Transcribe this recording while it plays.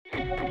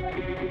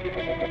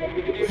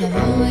I've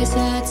always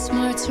had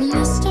smarts from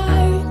the start.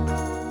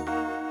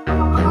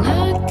 I'm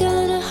not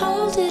gonna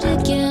hold it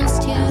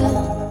against you.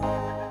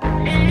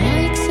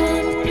 Like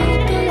some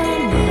people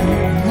I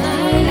met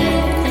my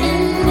year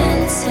in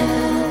Mensa.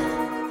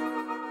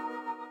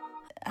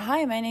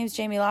 Hi, my name is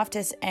Jamie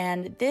Loftus,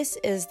 and this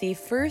is the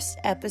first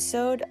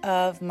episode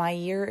of My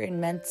Year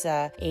in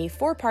Mensa, a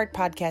 4-part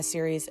podcast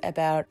series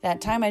about that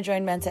time I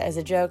joined Mensa as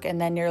a joke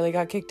and then nearly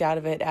got kicked out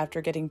of it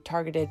after getting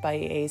targeted by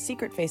a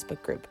secret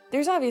Facebook group.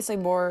 There's obviously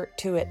more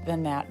to it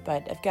than that,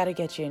 but I've got to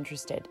get you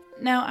interested.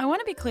 Now, I want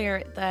to be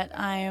clear that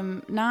I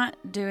am not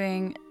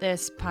doing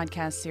this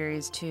podcast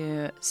series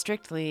to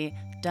strictly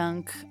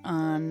dunk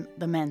on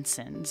the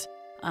Mensans.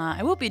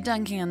 I will be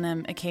dunking on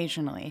them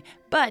occasionally,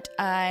 but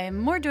I'm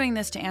more doing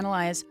this to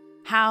analyze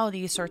how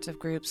these sorts of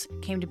groups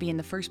came to be in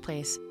the first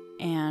place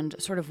and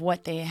sort of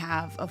what they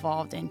have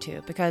evolved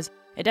into, because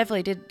it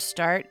definitely did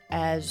start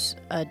as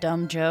a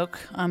dumb joke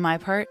on my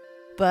part,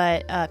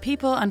 but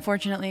people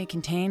unfortunately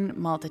contain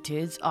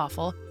multitudes,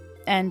 awful,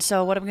 and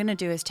so what I'm going to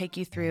do is take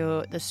you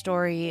through the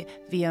story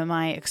via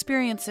my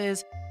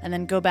experiences and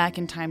then go back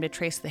in time to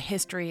trace the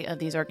history of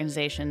these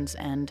organizations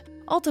and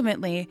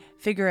ultimately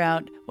figure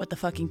out what the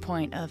fucking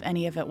point of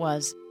any of it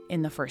was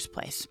in the first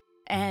place.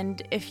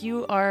 And if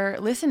you are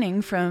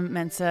listening from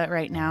Mensa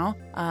right now,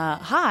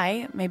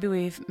 hi, maybe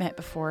we've met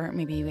before,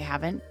 maybe we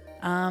haven't.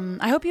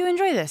 I hope you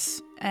enjoy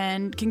this,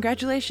 and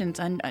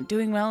congratulations on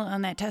doing well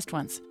on that test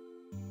once.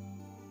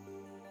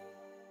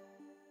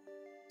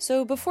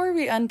 So before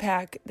we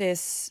unpack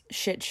this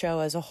shit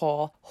show as a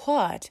whole,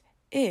 what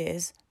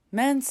is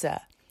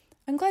Mensa?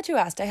 I'm glad you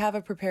asked. I have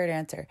a prepared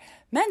answer.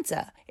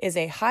 Mensa is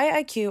a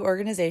high IQ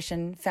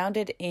organization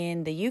founded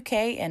in the UK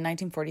in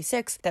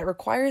 1946 that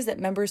requires that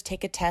members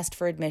take a test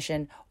for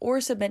admission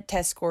or submit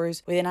test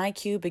scores with an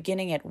IQ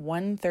beginning at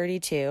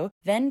 132,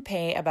 then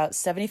pay about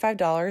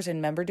 $75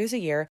 in member dues a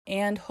year,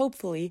 and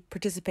hopefully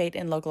participate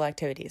in local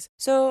activities.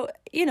 So,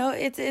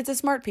 it's a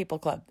smart people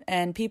club,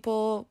 and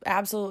people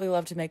absolutely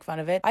love to make fun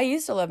of it. I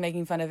used to love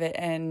making fun of it,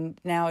 and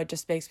now it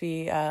just makes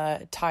me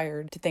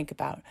tired to think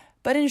about.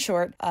 But in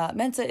short,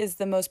 Mensa is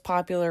the most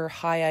popular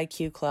high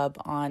IQ club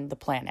on the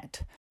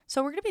planet.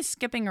 So we're going to be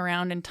skipping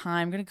around in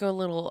time. I'm going to go a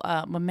little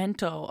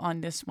memento on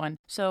this one.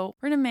 So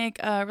we're going to make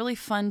a really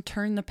fun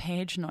turn the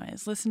page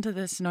noise. Listen to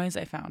this noise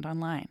I found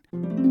online.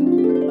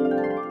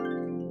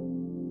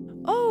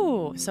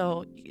 Oh,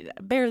 so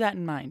bear that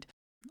in mind.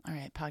 All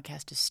right,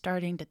 podcast is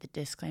starting. Did the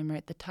disclaimer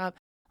at the top.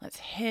 Let's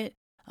hit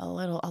a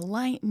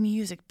light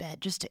music bed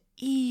just to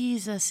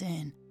ease us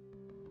in.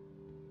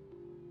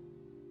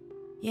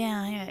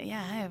 Yeah,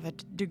 I have a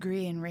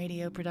degree in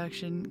radio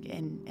production,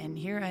 and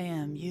here I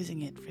am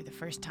using it for the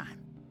first time.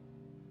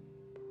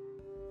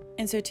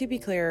 And so to be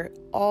clear,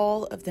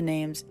 all of the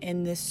names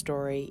in this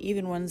story,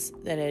 even ones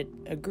that had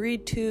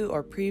agreed to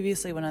or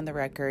previously went on the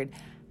record,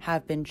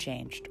 have been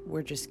changed.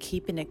 We're just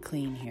keeping it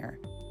clean here.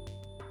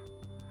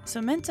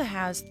 So Mensa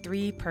has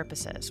 3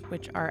 purposes,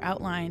 which are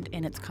outlined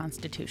in its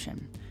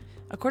constitution.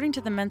 According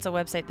to the Mensa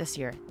website this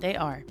year, they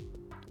are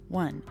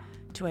 1.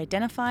 To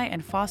identify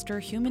and foster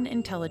human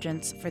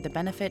intelligence for the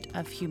benefit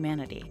of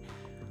humanity.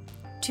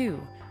 2.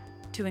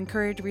 To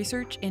encourage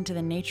research into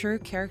the nature,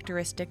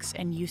 characteristics,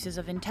 and uses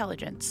of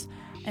intelligence.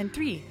 And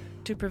 3.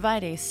 To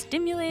provide a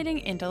stimulating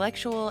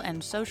intellectual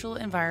and social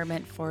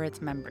environment for its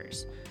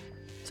members.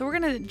 So we're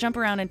going to jump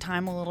around in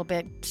time a little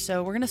bit.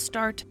 So we're going to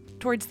start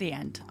towards the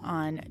end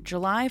on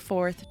July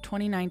 4th,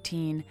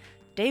 2019,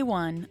 day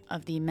 1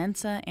 of the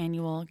Mensa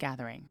annual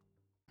gathering.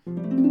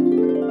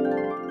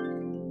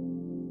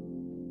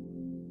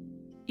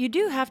 You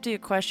do have to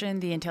question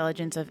the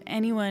intelligence of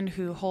anyone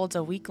who holds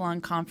a week-long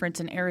conference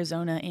in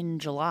Arizona in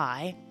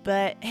July,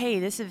 but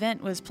hey, this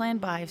event was planned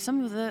by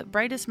some of the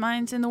brightest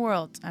minds in the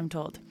world, I'm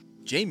told.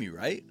 Jamie,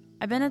 right?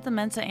 I've been at the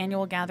Mensa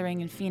annual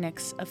gathering in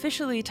Phoenix,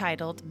 officially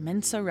titled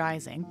Mensa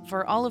Rising,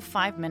 for all of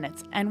 5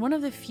 minutes, and one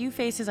of the few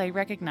faces I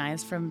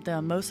recognize from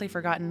the mostly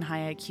forgotten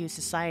high IQ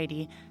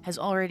society has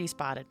already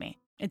spotted me.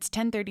 It's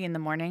 10:30 in the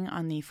morning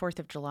on the 4th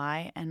of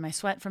July, and my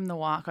sweat from the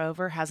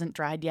walkover hasn't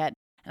dried yet,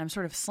 and I'm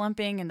sort of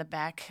slumping in the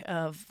back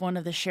of one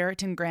of the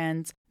Sheraton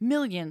Grand's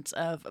millions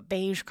of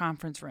beige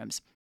conference rooms.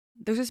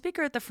 There's a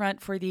speaker at the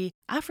front for the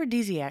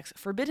Aphrodisiacs,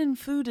 Forbidden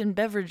Food and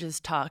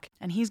Beverages talk,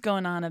 and he's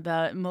going on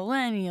about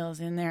millennials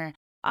and their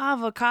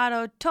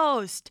avocado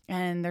toast.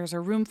 And there's a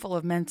room full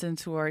of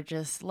Mensans who are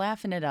just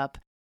laughing it up.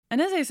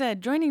 And as I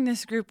said, joining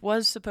this group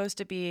was supposed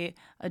to be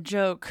a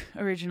joke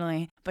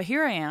originally, but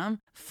here I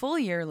am, full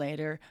year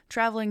later,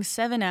 traveling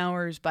 7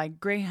 hours by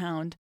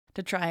Greyhound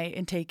to try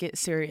and take it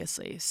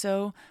seriously.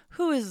 So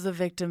who is the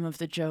victim of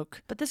the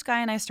joke? But this guy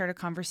and I start a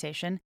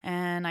conversation,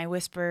 and I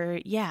whisper,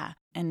 yeah,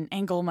 and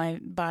angle my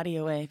body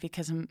away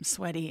because I'm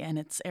sweaty and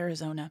it's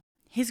Arizona.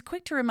 He's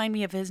quick to remind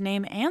me of his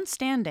name and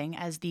standing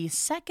as the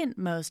second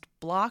most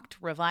blocked,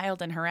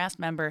 reviled, and harassed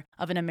member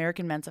of an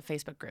American Mensa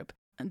Facebook group.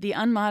 The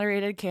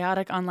unmoderated,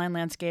 chaotic online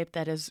landscape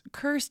that has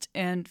cursed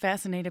and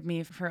fascinated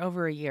me for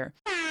over a year.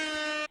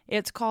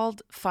 It's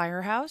called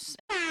Firehouse.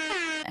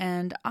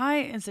 And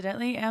I,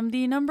 incidentally, am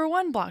the number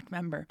 1 blocked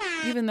member,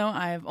 even though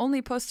I've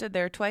only posted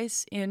there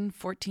twice in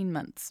 14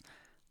 months.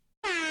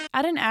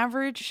 At an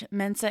average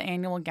Mensa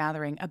annual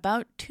gathering,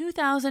 about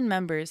 2,000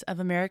 members of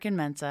American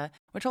Mensa,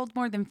 which holds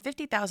more than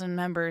 50,000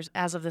 members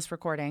as of this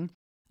recording,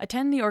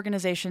 attend the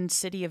organization's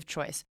city of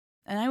choice.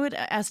 And I would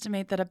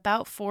estimate that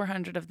about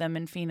 400 of them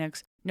in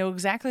Phoenix know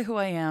exactly who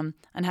I am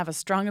and have a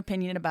strong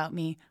opinion about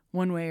me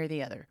one way or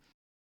the other.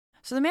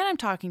 So the man I'm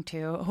talking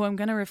to, who I'm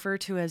going to refer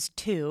to as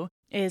 2,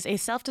 is a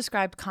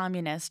self-described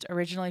communist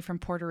originally from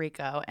Puerto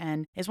Rico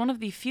and is one of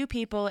the few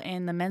people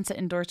in the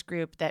Mensa-endorsed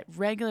group that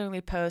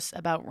regularly posts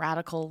about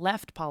radical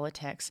left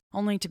politics,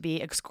 only to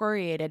be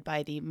excoriated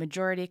by the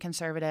majority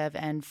conservative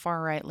and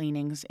far-right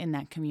leanings in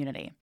that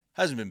community.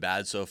 Hasn't been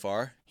bad so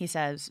far, he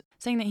says,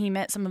 saying that he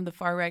met some of the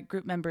far-right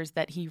group members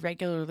that he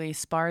regularly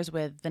spars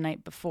with the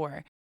night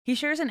before. He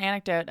shares an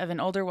anecdote of an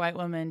older white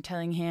woman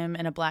telling him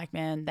and a black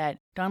man that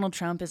Donald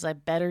Trump is a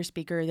better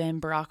speaker than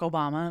Barack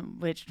Obama,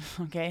 which,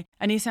 okay.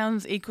 And he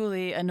sounds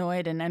equally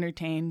annoyed and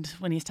entertained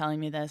when he's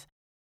telling me this.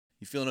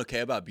 You feeling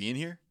okay about being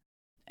here?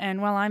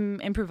 And while I'm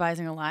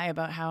improvising a lie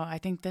about how I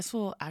think this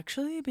will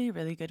actually be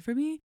really good for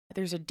me,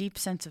 there's a deep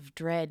sense of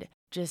dread,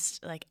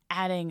 just like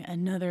adding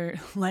another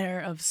layer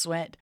of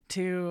sweat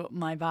to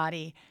my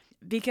body,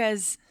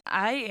 because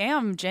I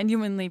am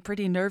genuinely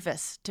pretty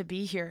nervous to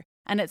be here.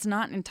 And it's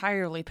not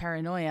entirely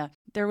paranoia.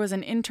 There was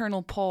an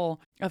internal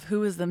poll of who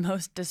was the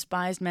most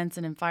despised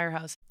Mensa in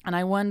Firehouse, and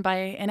I won by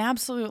an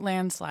absolute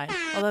landslide.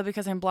 Although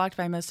because I'm blocked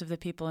by most of the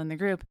people in the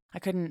group, I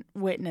couldn't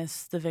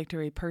witness the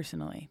victory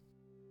personally.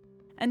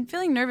 And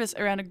feeling nervous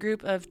around a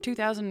group of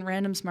 2,000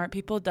 random smart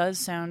people does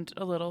sound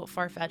a little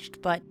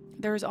far-fetched, but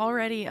there is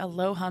already a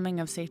low humming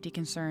of safety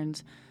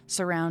concerns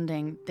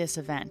surrounding this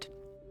event.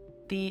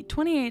 The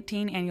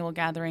 2018 annual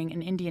gathering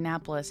in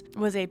Indianapolis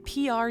was a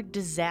PR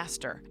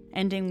disaster,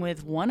 ending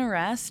with 1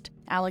 arrest,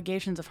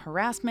 allegations of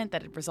harassment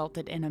that had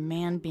resulted in a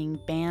man being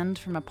banned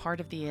from a part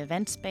of the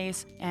event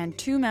space, and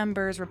 2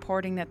 members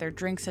reporting that their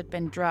drinks had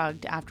been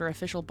drugged after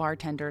official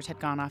bartenders had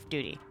gone off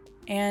duty.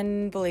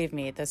 And believe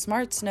me, the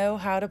smarts know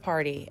how to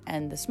party,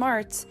 and the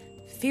smarts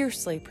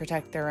fiercely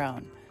protect their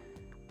own.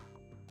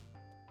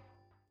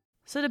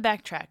 So to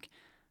backtrack,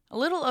 a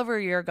little over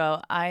a year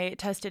ago, I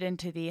tested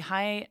into the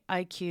high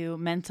IQ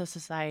Mensa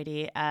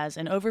Society as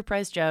an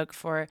overpriced joke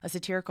for a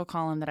satirical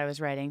column that I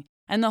was writing.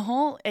 And the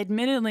whole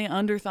admittedly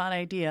underthought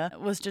idea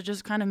was to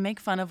just kind of make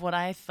fun of what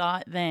I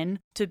thought then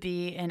to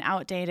be an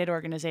outdated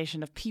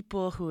organization of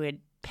people who had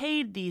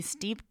paid these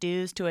steep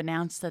dues to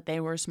announce that they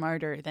were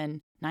smarter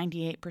than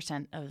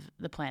 98% of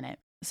the planet.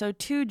 So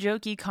 2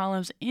 jokey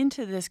columns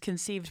into this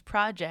conceived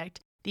project,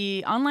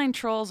 the online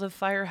trolls of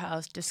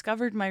Firehouse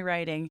discovered my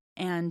writing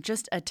and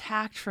just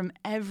attacked from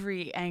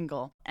every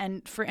angle.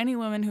 And for any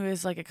woman who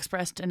has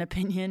expressed an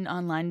opinion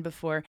online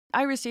before,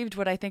 I received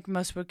what I think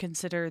most would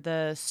consider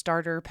the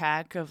starter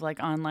pack of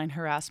online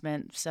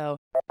harassment. So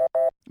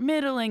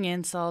middling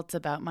insults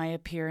about my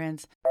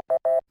appearance,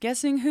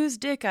 guessing whose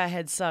dick I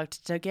had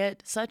sucked to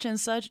get such and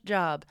such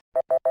job,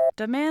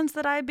 demands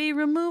that I be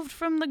removed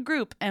from the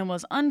group and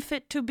was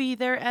unfit to be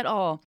there at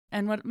all.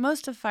 And what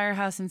most of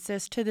Firehouse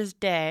insists to this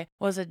day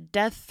was a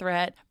death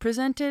threat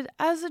presented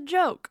as a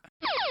joke.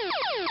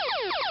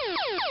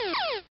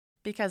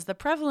 Because the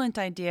prevalent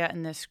idea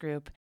in this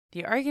group,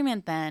 the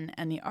argument then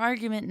and the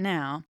argument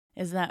now,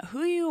 is that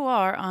who you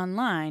are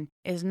online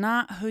is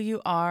not who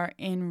you are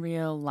in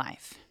real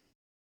life.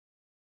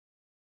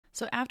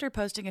 So after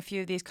posting a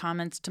few of these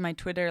comments to my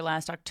Twitter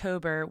last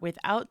October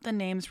without the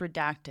names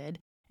redacted,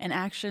 an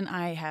action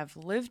I have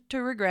lived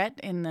to regret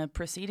in the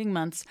preceding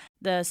months,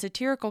 the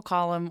satirical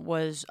column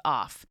was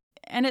off.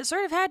 And it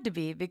sort of had to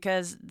be,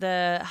 because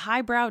the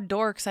highbrow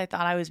dorks I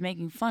thought I was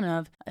making fun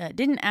of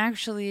didn't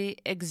actually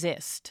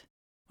exist.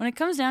 When it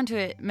comes down to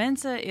it,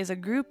 Mensa is a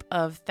group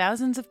of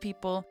thousands of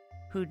people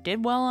who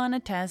did well on a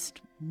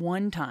test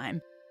one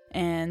time,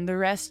 and the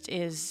rest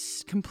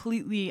is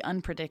completely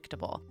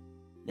unpredictable.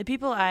 The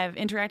people I've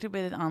interacted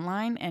with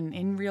online and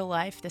in real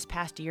life this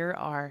past year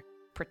are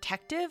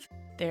protective,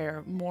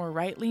 they're more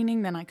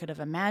right-leaning than I could have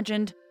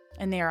imagined,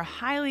 and they are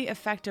highly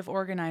effective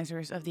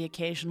organizers of the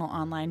occasional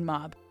online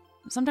mob.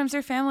 Sometimes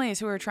they're families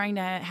who are trying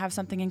to have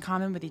something in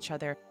common with each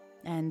other,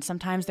 and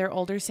sometimes they're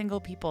older single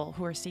people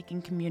who are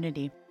seeking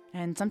community,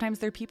 and sometimes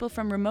they're people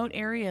from remote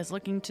areas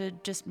looking to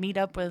just meet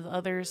up with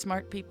other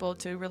smart people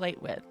to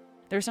relate with.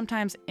 They're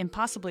sometimes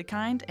impossibly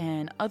kind,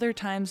 and other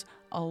times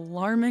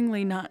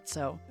alarmingly not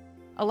so.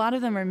 A lot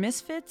of them are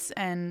misfits,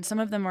 and some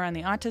of them are on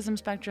the autism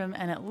spectrum,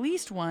 and at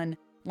least one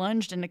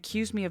lunged and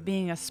accused me of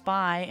being a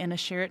spy in a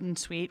Sheraton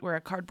suite where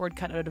a cardboard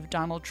cutout of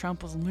Donald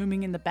Trump was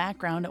looming in the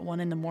background at 1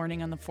 a.m.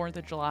 on the 4th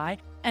of July,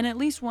 and at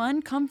least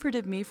one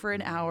comforted me for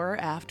an hour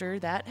after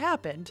that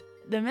happened.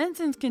 The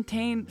Mensans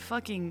contain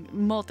fucking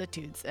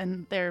multitudes,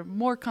 and they're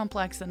more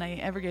complex than I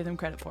ever gave them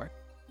credit for.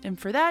 And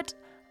for that,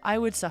 I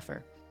would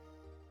suffer.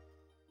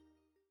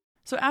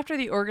 So after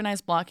the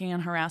organized blocking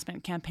and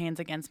harassment campaigns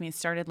against me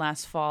started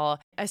last fall,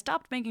 I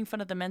stopped making fun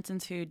of the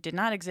Mensans who did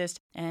not exist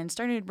and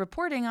started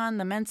reporting on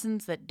the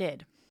Mensans that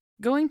did.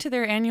 Going to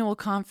their annual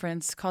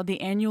conference called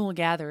the Annual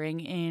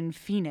Gathering in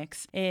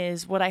Phoenix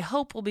is what I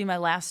hope will be my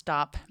last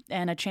stop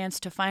and a chance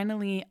to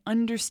finally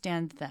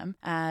understand them,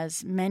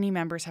 as many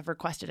members have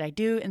requested I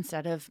do,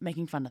 instead of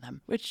making fun of them,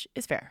 which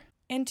is fair.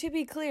 And to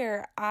be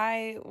clear,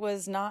 I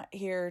was not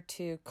here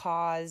to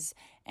cause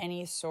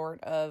any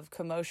sort of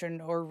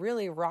commotion or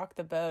really rock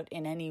the boat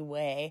in any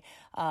way.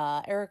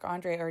 Eric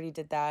Andre already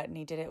did that, and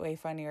he did it way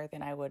funnier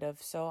than I would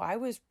have, so I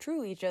was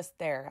truly just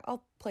there.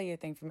 I'll play you a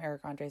thing from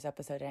Eric Andre's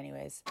episode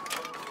anyways.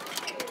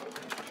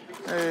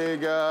 Hey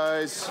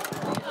guys,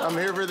 I'm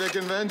here for the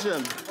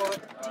convention.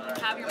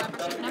 Have your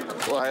membership number.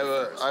 Well,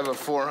 I have a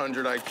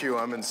 400 IQ.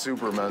 I'm in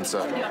Super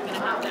Mensa. I'm gonna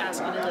have to ask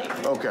you to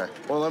leave. Okay.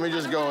 Well, let me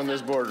just go in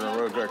this boardroom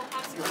real quick.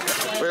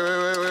 Wait.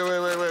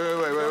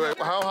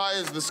 How high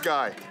is the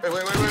sky? Wait.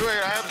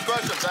 I have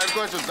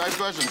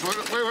questions.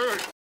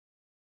 Wait.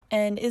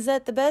 And is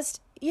that the best?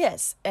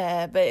 Yes,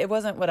 but it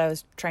wasn't what I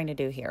was trying to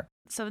do here.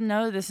 So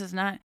no, this is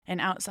not an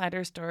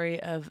outsider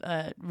story of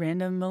a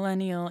random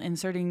millennial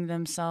inserting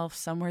themselves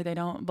somewhere they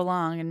don't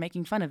belong and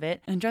making fun of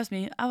it. And trust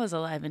me, I was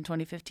alive in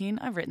 2015.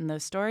 I've written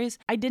those stories.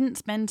 I didn't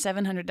spend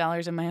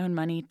 $700 of my own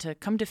money to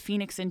come to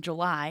Phoenix in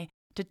July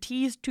to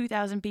tease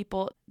 2,000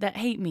 people that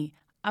hate me.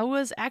 I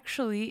was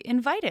actually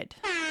invited.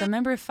 The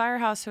member of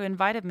Firehouse who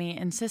invited me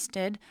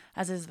insisted,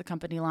 as is the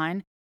company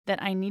line,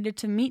 that I needed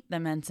to meet the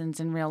Mensons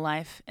in real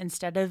life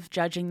instead of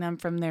judging them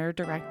from their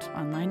direct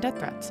online death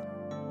threats.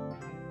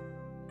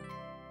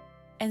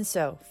 And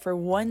so, for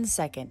 1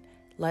 second,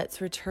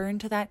 let's return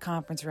to that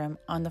conference room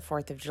on the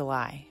 4th of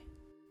July.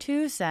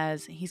 Tu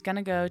says he's going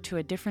to go to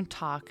a different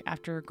talk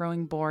after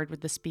growing bored with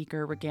the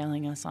speaker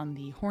regaling us on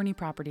the horny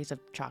properties of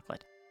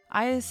chocolate.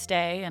 I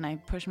stay and I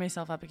push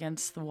myself up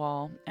against the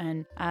wall,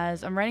 and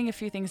as I'm writing a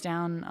few things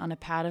down on a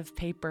pad of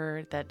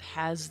paper that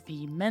has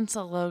the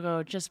Mensa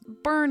logo just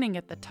burning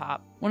at the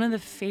top, one of the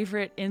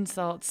favorite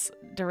insults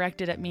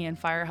directed at me in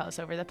Firehouse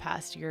over the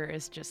past year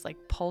is just like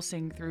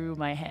pulsing through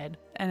my head,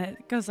 and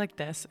it goes like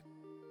this.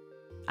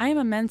 I am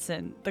a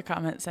Mensan, the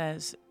comment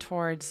says,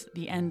 towards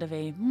the end of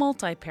a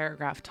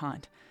multi-paragraph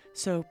taunt,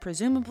 so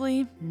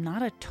presumably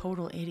not a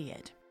total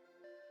idiot.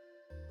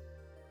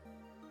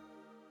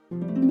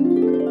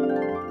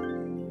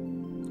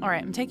 All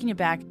right, I'm taking you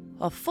back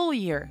a full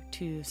year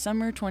to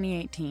summer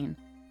 2018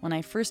 when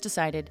I first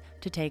decided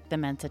to take the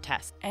Mensa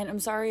test. And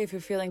I'm sorry if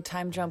you're feeling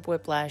time jump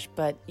whiplash,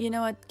 but you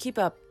know what? Keep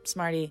up,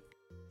 smarty.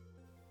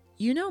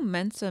 You know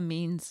Mensa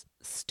means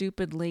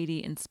stupid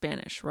lady in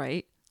Spanish,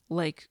 right?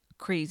 Like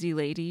crazy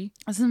lady.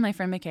 This is my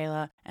friend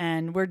Michaela,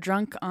 and we're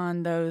drunk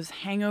on those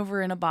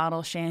hangover in a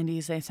bottle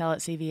shandies they sell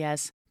at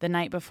CVS the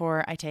night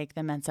before I take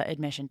the Mensa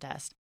admission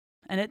test.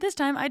 And at this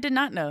time, I did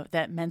not know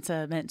that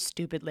Mensa meant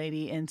stupid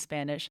lady in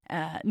Spanish,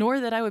 nor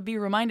that I would be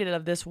reminded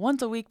of this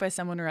once a week by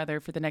someone or other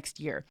for the next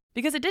year.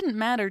 Because it didn't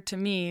matter to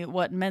me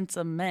what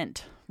Mensa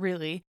meant,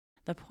 really.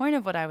 The point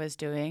of what I was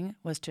doing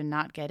was to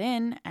not get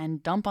in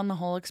and dump on the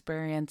whole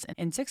experience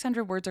in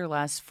 600 words or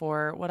less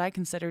for what I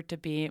considered to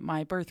be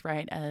my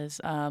birthright as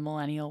a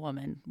millennial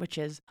woman, which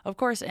is, of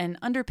course, an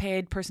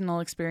underpaid personal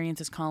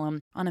experiences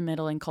column on a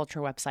middle and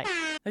culture website.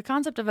 The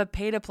concept of a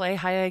pay-to-play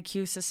high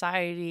IQ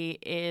society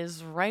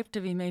is ripe to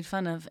be made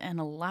fun of,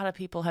 and a lot of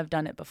people have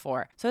done it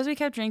before. So as we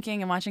kept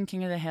drinking and watching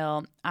King of the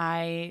Hill,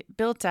 I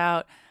built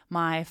out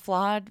my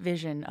flawed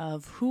vision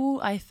of who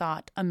I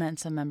thought a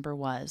Mensa member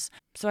was.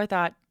 So I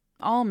thought,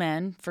 all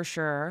men, for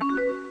sure,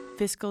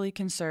 fiscally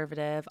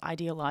conservative,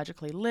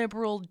 ideologically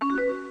liberal,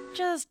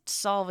 just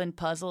solving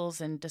puzzles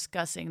and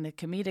discussing the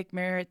comedic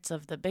merits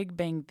of the Big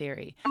Bang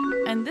Theory.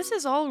 And this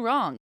is all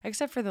wrong,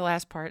 except for the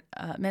last part.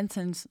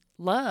 Mensans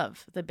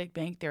love the Big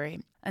Bang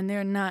Theory, and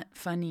they're not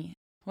funny.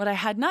 What I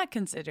had not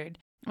considered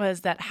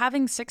was that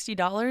having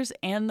 $60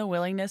 and the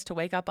willingness to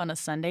wake up on a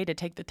Sunday to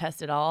take the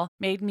test at all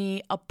made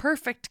me a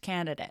perfect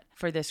candidate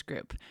for this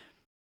group.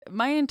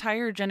 My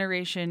entire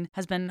generation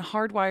has been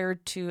hardwired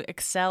to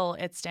excel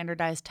at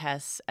standardized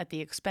tests at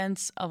the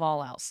expense of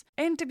all else.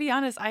 And to be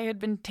honest, I had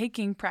been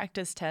taking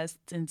practice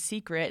tests in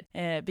secret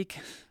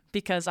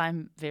because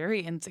I'm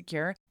very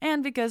insecure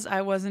and because I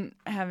wasn't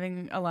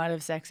having a lot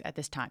of sex at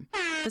this time.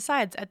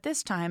 Besides, at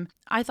this time,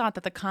 I thought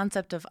that the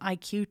concept of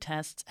IQ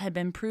tests had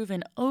been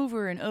proven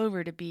over and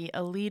over to be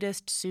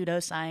elitist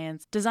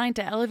pseudoscience designed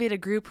to elevate a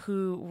group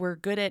who were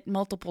good at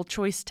multiple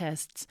choice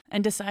tests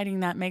and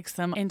deciding that makes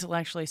them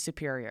intellectually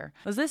superior.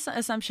 Was this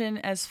assumption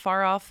as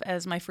far off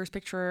as my first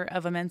picture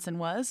of a Mensan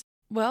was?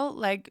 Well,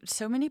 like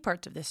so many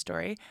parts of this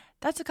story,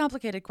 that's a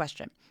complicated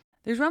question.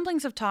 There's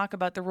rumblings of talk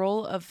about the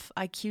role of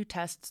IQ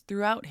tests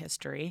throughout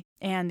history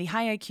and the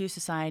high IQ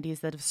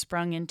societies that have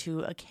sprung into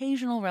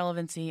occasional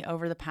relevancy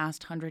over the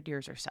past 100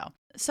 years or so.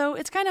 So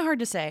it's kind of hard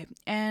to say,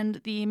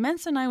 and the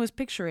Mensan I was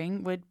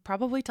picturing would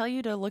probably tell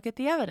you to look at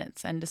the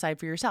evidence and decide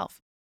for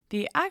yourself.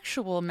 The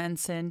actual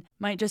Mensan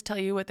might just tell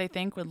you what they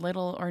think with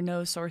little or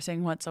no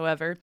sourcing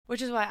whatsoever,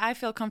 which is why I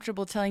feel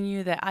comfortable telling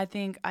you that I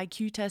think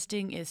IQ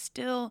testing is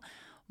still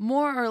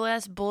more or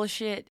less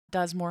bullshit,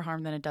 does more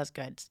harm than it does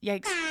good.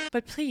 Yikes.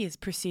 But please,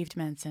 perceived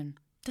Mensan,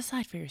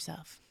 decide for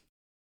yourself.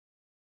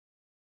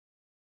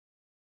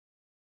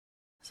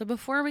 So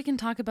before we can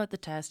talk about the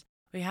test,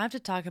 we have to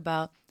talk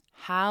about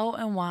how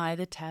and why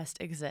the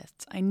test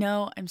exists. I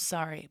know, I'm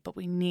sorry, but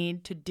we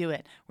need to do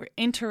it. We're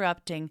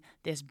interrupting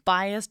this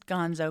biased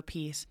gonzo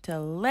piece to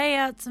lay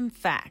out some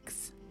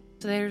facts.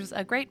 So there's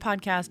a great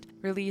podcast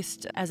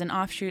released as an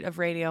offshoot of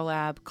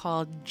Radiolab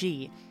called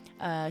G,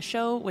 a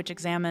show which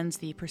examines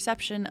the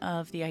perception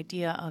of the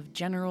idea of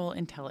general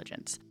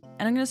intelligence.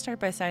 And I'm going to start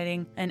by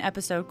citing an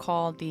episode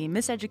called The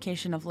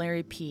Miseducation of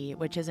Larry P.,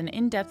 which is an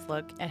in-depth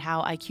look at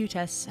how IQ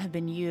tests have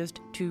been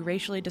used to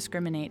racially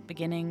discriminate,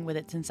 beginning with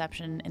its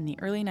inception in the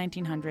early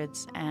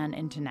 1900s and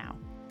into now.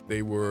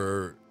 They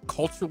were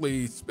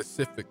culturally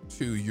specific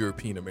to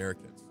European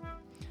Americans.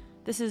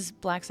 This is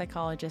Black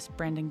psychologist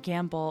Brendan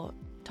Gamble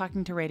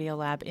talking to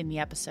Radiolab in the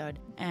episode,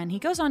 and he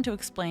goes on to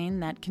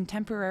explain that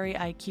contemporary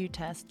IQ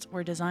tests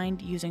were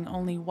designed using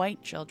only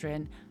white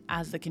children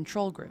as the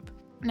control group.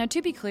 Now,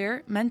 to be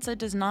clear, Mensa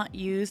does not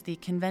use the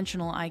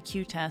conventional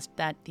IQ test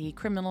that the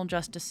criminal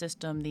justice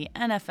system, the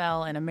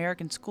NFL, and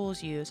American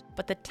schools use,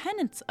 but the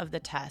tenets of the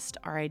test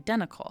are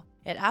identical.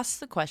 It asks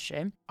the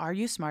question, are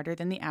you smarter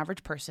than the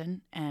average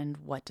person, and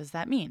what does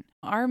that mean?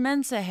 Our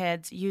Mensa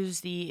heads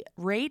use the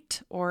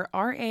RATE, or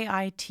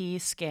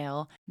RAIT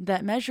scale,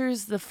 that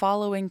measures the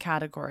following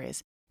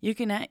categories. You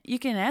can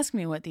ask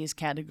me what these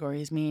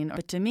categories mean,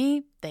 but to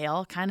me, they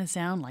all kind of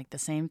sound like the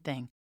same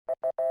thing.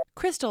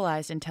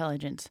 Crystallized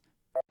intelligence,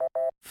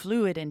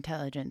 fluid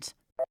intelligence,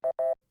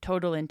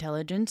 total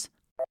intelligence,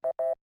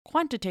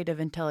 quantitative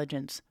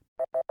intelligence,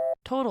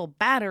 total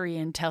battery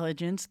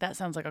intelligence, that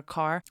sounds like a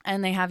car,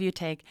 and they have you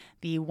take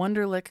the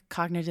Wonderlic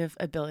Cognitive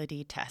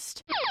Ability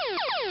Test.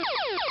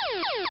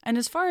 And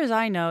as far as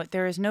I know,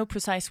 there is no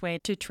precise way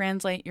to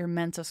translate your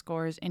Mensa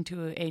scores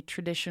into a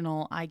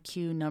traditional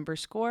IQ number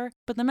score,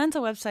 but the Mensa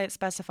website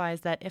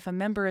specifies that if a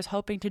member is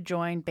hoping to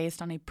join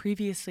based on a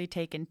previously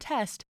taken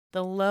test,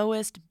 the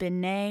lowest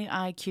Binet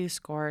IQ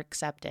score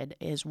accepted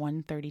is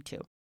 132.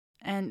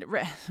 And,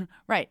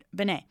 right,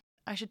 Binet.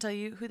 I should tell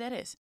you who that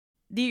is.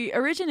 The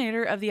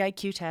originator of the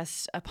IQ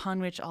tests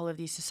upon which all of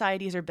these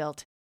societies are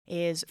built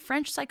is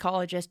French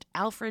psychologist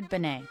Alfred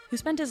Binet, who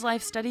spent his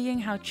life studying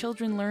how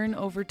children learn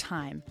over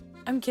time.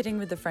 I'm kidding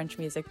with the French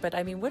music, but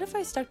I mean, what if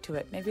I stuck to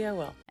it? Maybe I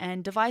will.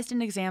 And devised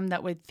an exam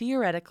that would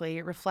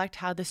theoretically reflect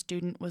how the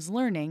student was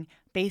learning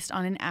based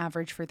on an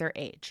average for their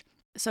age.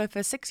 So if a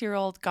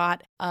 6-year-old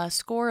got a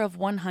score of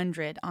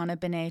 100 on a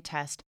Binet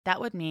test,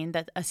 that would mean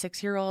that a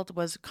 6-year-old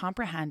was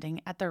comprehending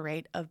at the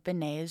rate of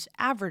Binet's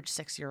average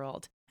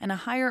 6-year-old. And a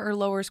higher or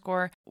lower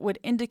score would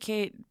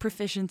indicate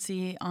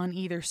proficiency on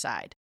either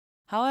side.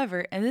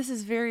 However, and this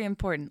is very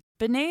important,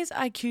 Binet's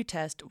IQ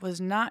test was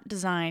not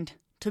designed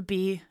to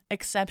be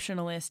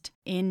exceptionalist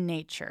in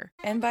nature.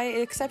 And by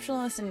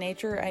exceptionalist in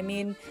nature, I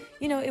mean,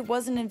 it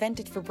wasn't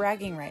invented for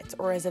bragging rights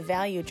or as a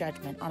value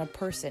judgment on a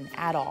person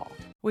at all,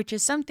 which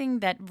is something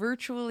that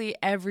virtually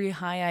every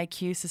high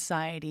IQ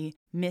society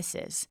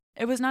misses.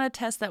 It was not a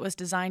test that was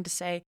designed to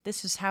say,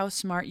 this is how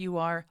smart you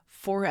are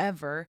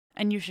forever,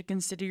 and you should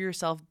consider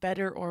yourself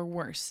better or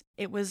worse.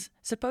 It was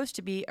supposed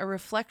to be a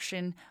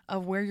reflection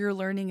of where your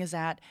learning is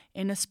at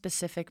in a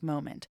specific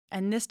moment.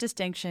 And this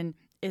distinction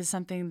is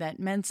something that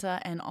Mensa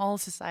and all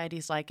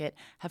societies like it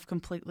have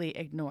completely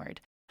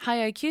ignored.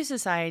 High IQ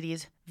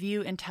societies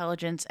view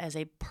intelligence as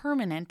a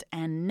permanent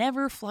and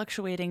never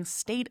fluctuating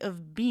state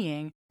of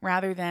being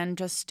rather than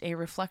just a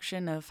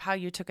reflection of how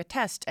you took a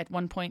test at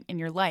one point in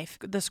your life,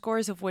 the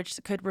scores of which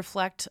could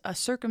reflect a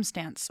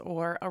circumstance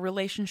or a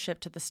relationship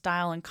to the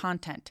style and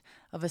content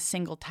of a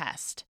single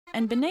test.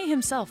 And Binet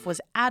himself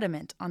was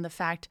adamant on the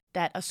fact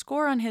that a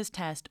score on his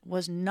test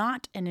was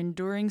not an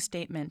enduring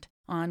statement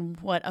on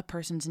what a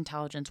person's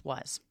intelligence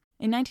was.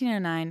 In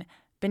 1909,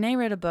 Binet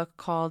wrote a book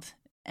called,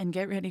 and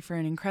get ready for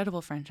an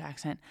incredible French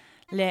accent,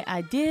 Les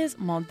idées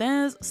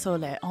mondaines sur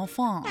les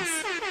enfants.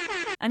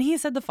 And he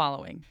said the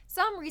following.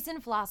 Some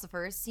recent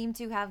philosophers seem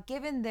to have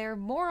given their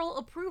moral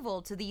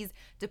approval to these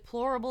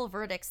deplorable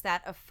verdicts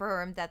that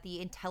affirm that the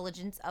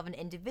intelligence of an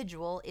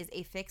individual is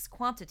a fixed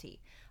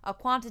quantity, a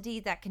quantity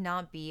that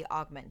cannot be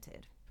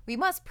augmented. We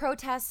must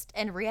protest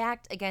and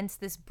react against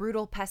this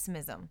brutal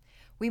pessimism.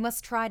 We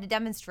must try to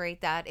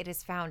demonstrate that it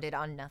is founded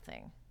on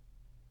nothing.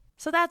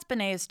 So that's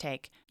Binet's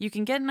take. You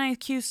can get an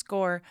IQ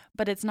score,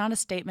 but it's not a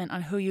statement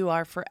on who you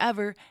are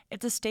forever.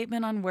 It's a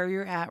statement on where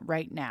you're at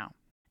right now.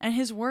 And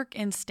his work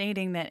in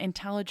stating that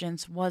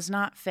intelligence was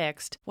not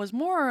fixed was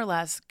more or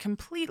less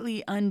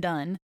completely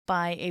undone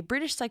by a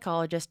British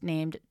psychologist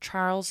named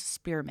Charles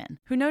Spearman,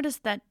 who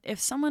noticed that if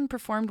someone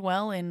performed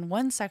well in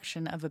one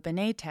section of a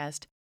Binet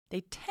test,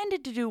 they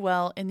tended to do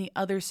well in the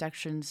other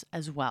sections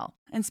as well.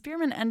 And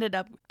Spearman ended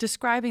up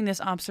describing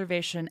this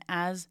observation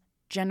as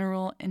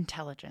general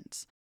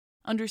intelligence.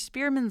 Under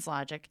Spearman's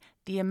logic,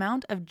 the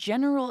amount of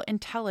general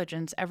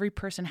intelligence every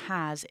person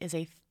has is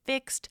a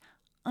fixed,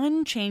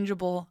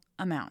 unchangeable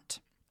amount.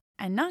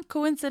 And not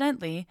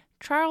coincidentally,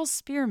 Charles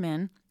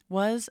Spearman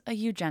was a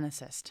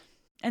eugenicist.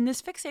 And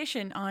this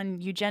fixation on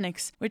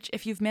eugenics, which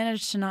if you've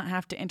managed to not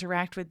have to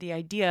interact with the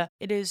idea,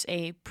 it is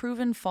a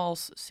proven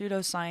false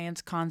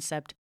pseudoscience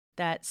concept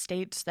that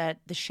states that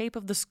the shape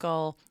of the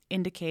skull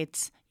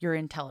indicates your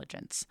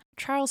intelligence.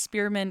 Charles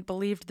Spearman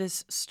believed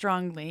this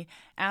strongly,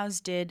 as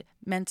did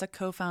Mensa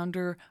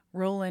co-founder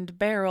Roland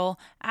Barrel,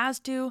 as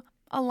do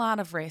a lot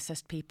of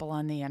racist people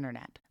on the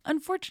internet.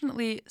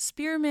 Unfortunately,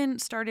 Spearman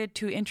started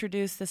to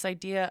introduce this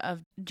idea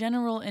of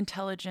general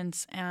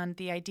intelligence and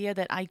the idea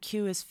that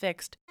IQ is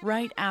fixed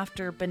right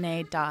after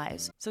Binet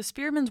dies. So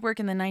Spearman's work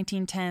in the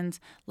 1910s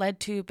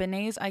led to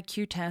Binet's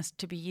IQ test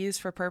to be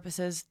used for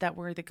purposes that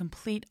were the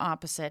complete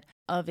opposite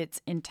of its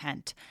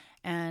intent.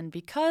 And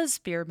because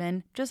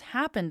Spearman just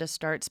happened to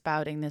start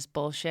spouting this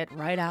bullshit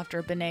right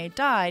after Binet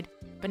died,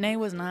 Binet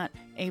was not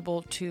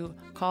able to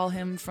call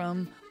him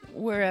from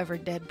wherever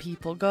dead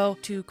people go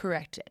to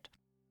correct it.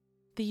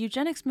 The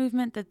eugenics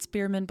movement that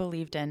Spearman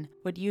believed in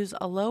would use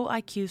a low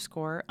IQ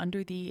score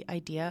under the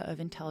idea of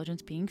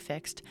intelligence being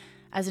fixed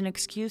as an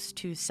excuse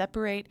to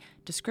separate,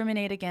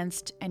 discriminate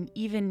against, and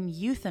even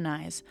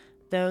euthanize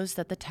those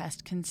that the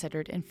test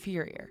considered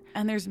inferior.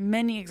 And there's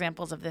many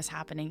examples of this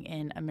happening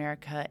in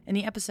America. In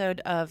the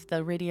episode of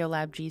the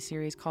Radiolab G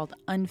series called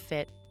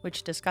Unfit,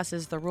 which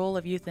discusses the role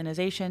of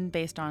euthanization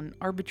based on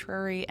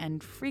arbitrary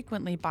and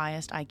frequently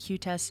biased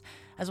IQ tests,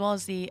 as well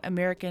as the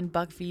American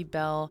Buck v.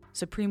 Bell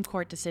Supreme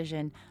Court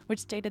decision, which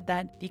stated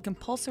that the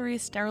compulsory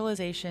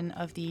sterilization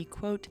of the,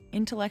 quote,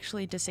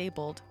 intellectually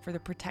disabled for the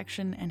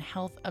protection and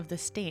health of the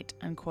state,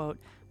 unquote,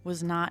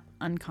 was not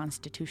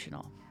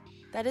unconstitutional.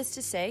 That is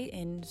to say,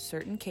 in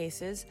certain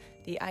cases,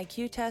 the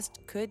IQ test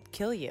could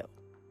kill you.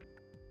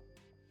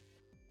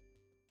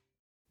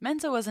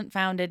 Mensa wasn't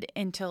founded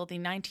until the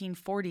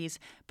 1940s,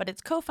 but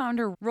its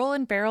co-founder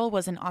Roland Barrel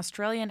was an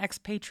Australian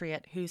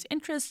expatriate whose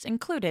interests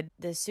included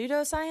the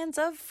pseudoscience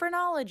of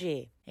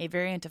phrenology, a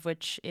variant of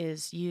which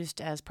is used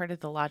as part of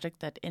the logic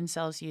that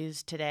incels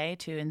use today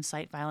to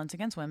incite violence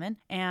against women,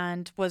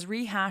 and was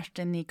rehashed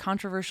in the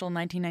controversial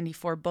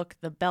 1994 book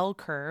The Bell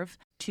Curve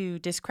to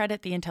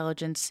discredit the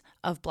intelligence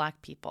of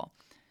Black people.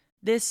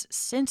 This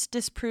since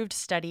disproved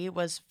study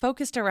was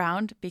focused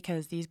around,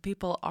 because these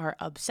people are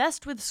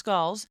obsessed with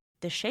skulls,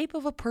 the shape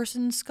of a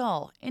person's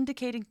skull,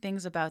 indicating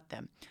things about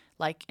them,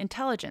 like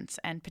intelligence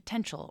and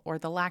potential or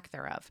the lack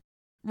thereof.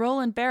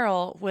 Roland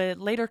Barrel would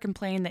later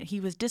complain that he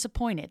was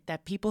disappointed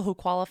that people who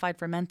qualified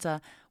for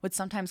Mensa would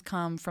sometimes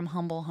come from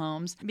humble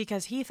homes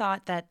because he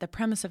thought that the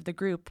premise of the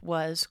group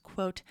was,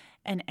 quote,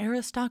 an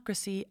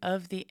aristocracy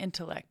of the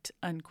intellect,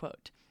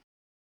 unquote.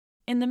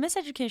 In The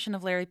Miseducation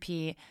of Larry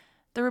P.,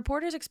 the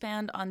reporters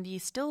expand on the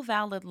still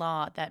valid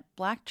law that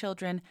Black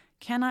children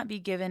cannot be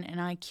given an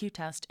IQ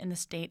test in the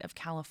state of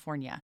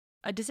California,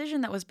 a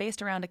decision that was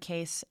based around a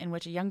case in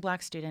which a young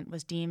Black student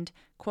was deemed,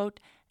 quote,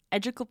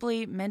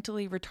 educably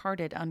mentally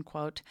retarded,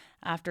 unquote,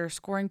 after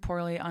scoring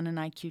poorly on an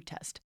IQ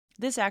test.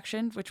 This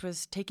action, which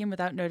was taken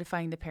without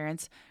notifying the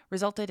parents,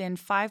 resulted in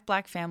 5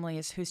 Black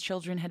families whose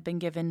children had been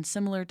given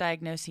similar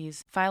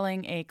diagnoses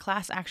filing a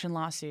class action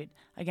lawsuit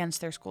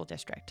against their school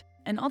district.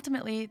 And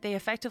ultimately, they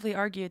effectively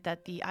argued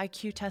that the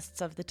IQ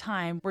tests of the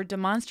time were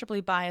demonstrably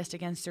biased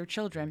against their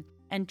children,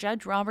 and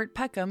Judge Robert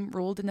Peckham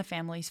ruled in the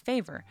family's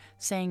favor,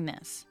 saying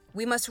this: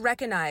 we must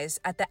recognize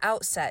at the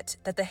outset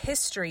that the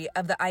history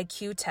of the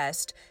IQ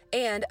test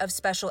and of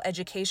special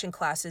education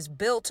classes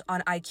built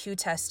on IQ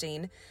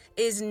testing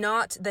is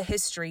not the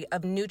history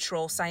of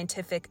neutral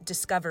scientific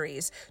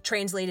discoveries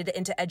translated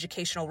into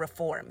educational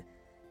reform.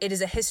 It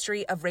is a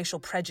history of racial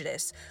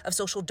prejudice, of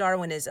social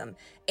Darwinism,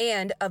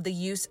 and of the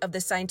use of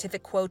the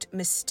scientific, quote,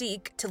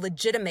 mystique to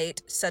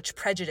legitimate such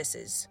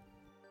prejudices.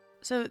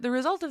 So the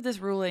result of this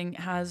ruling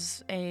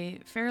has a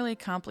fairly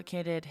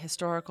complicated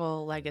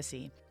historical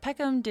legacy.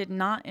 Peckham did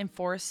not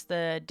enforce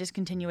the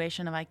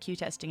discontinuation of IQ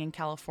testing in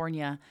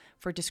California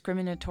for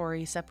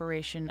discriminatory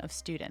separation of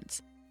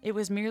students. It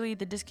was merely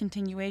the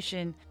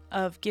discontinuation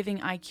of giving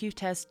IQ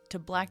tests to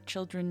Black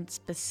children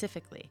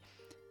specifically.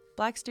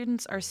 Black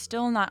students are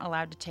still not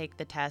allowed to take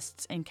the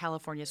tests in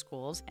California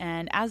schools,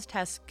 and as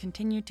tests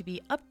continue to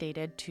be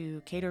updated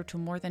to cater to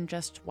more than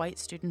just white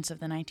students of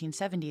the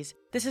 1970s,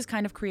 this has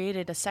kind of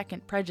created a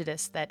second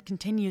prejudice that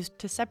continues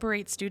to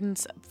separate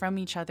students from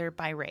each other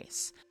by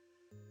race.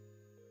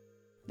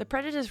 The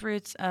prejudice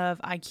roots of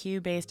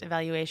IQ-based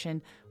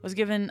evaluation was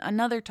given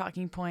another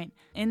talking point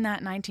in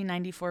that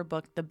 1994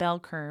 book, The Bell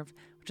Curve,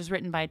 which was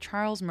written by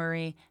Charles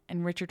Murray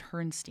and Richard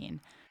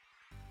Herrnstein.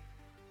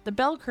 The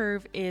Bell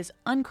Curve is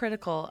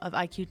uncritical of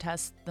IQ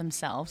tests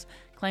themselves,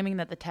 claiming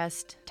that the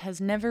test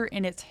has never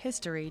in its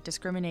history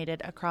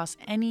discriminated across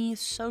any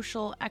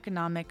social,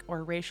 economic,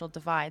 or racial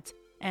divides,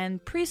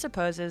 and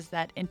presupposes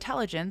that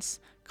intelligence,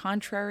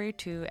 contrary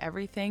to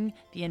everything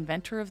the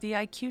inventor of the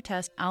IQ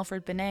test,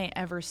 Alfred Binet,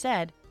 ever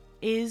said,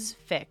 is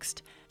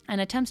fixed, and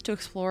attempts to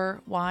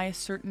explore why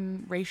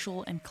certain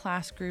racial and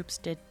class groups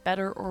did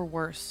better or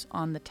worse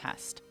on the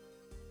test.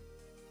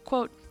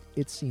 Quote,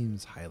 it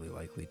seems highly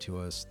likely to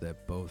us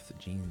that both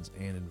genes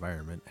and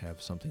environment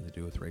have something to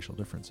do with racial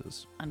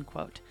differences.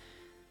 Unquote.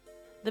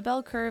 The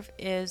Bell Curve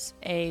is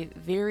a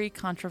very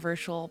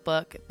controversial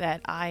book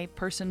that I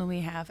personally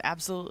have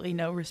absolutely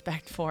no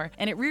respect for,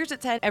 and it rears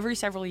its head every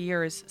several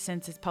years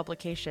since its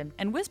publication,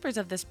 and whispers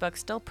of this book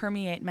still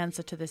permeate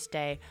Mensa to this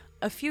day.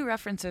 A few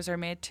references are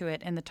made to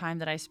it in the time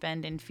that I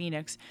spend in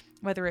Phoenix,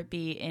 whether it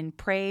be in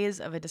praise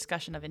of a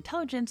discussion of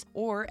intelligence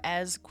or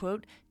as,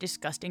 quote,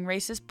 disgusting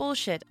racist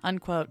bullshit,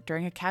 unquote,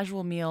 during a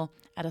casual meal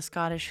at a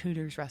Scottish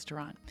Hooters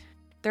restaurant.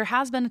 There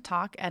has been a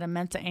talk at a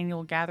Mensa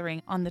annual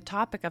gathering on the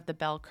topic of the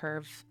Bell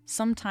Curve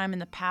sometime in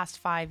the past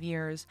 5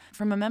 years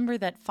from a member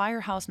that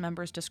Firehouse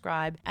members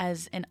describe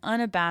as an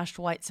unabashed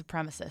white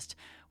supremacist,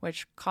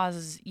 which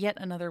causes yet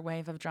another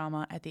wave of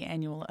drama at the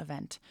annual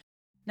event.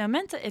 Now,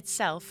 Mensa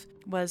itself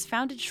was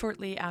founded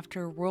shortly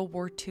after World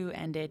War II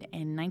ended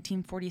in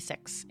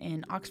 1946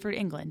 in Oxford,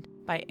 England,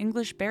 by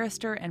English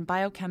barrister and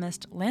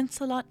biochemist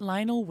Lancelot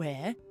Lionel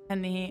Ware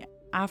and the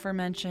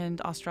aforementioned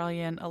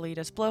Australian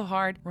elitist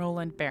blowhard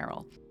Roland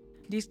Barrel.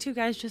 These two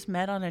guys just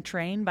met on a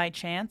train by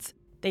chance.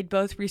 They'd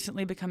both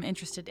recently become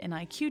interested in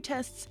IQ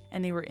tests,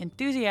 and they were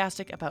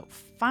enthusiastic about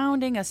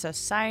founding a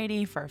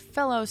society for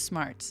fellow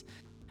smarts.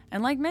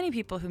 And like many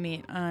people who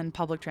meet on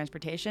public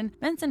transportation,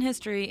 Mensa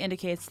history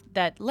indicates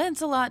that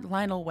Lancelot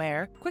Lionel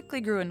Ware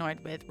quickly grew annoyed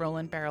with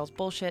Roland Barrel's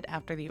bullshit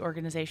after the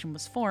organization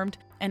was formed,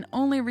 and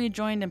only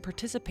rejoined and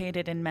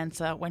participated in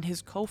Mensa when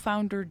his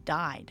co-founder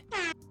died.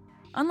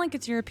 Unlike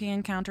its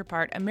European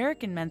counterpart,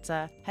 American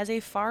Mensa has a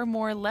far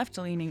more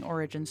left-leaning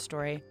origin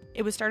story.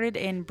 It was started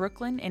in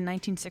Brooklyn in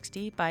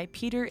 1960 by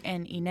Peter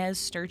and Inez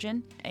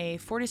Sturgeon, a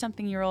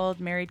 40-something-year-old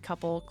married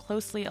couple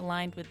closely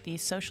aligned with the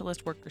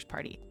Socialist Workers'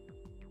 Party.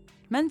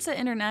 Mensa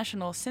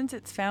International, since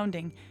its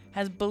founding,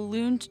 has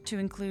ballooned to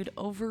include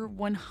over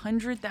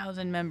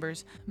 100,000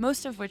 members,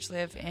 most of which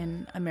live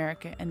in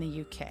America and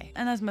the UK,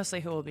 and that's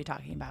mostly who we'll be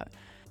talking about.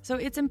 So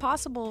it's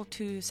impossible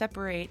to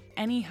separate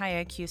any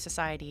high IQ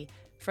society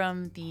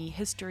from the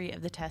history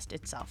of the test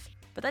itself.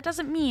 But that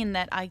doesn't mean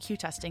that IQ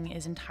testing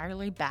is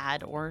entirely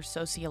bad or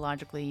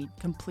sociologically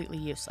completely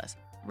useless.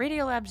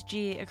 Radiolab's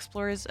G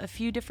explores a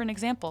few different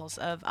examples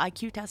of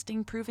IQ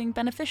testing proving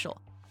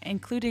beneficial,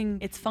 including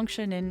its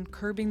function in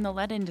curbing the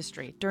lead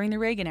industry during the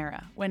Reagan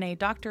era, when a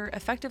doctor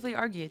effectively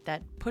argued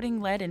that putting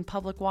lead in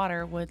public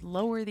water would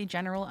lower the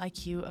general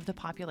IQ of the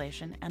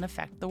population and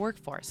affect the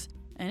workforce.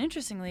 And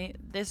interestingly,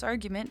 this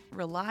argument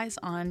relies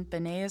on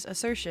Benet's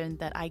assertion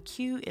that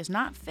IQ is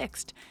not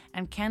fixed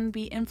and can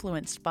be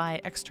influenced by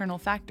external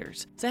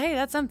factors. So hey,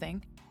 that's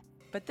something.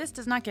 But this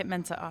does not get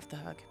Mensa off the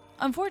hook.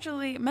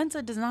 Unfortunately,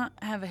 Mensa does not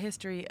have a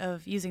history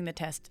of using the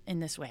test in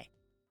this way.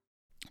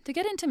 To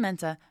get into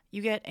Mensa,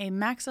 you get a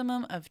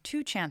maximum of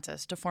 2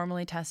 chances to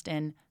formally test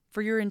in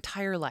for your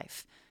entire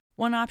life.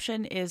 One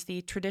option is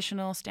the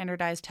traditional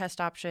standardized test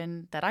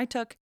option that I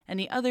took, and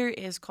the other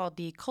is called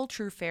the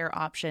culture fair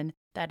option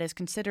that is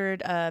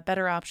considered a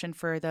better option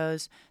for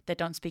those that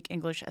don't speak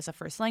English as a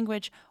first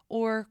language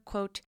or,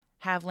 quote,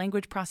 have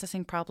language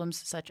processing problems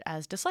such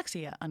as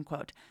dyslexia,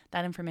 unquote.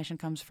 That information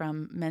comes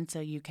from Mensa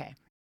UK.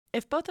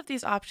 If both of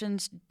these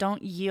options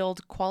don't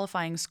yield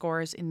qualifying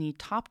scores in the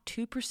top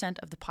 2%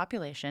 of the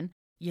population,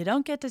 you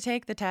don't get to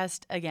take the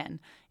test again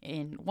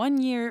in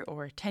 1 year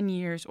or 10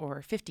 years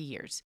or 50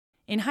 years.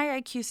 In high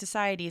IQ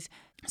societies,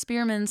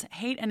 Spearman's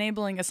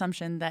hate-enabling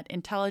assumption that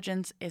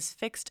intelligence is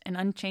fixed and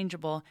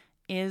unchangeable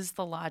is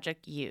the logic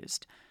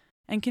used.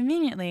 And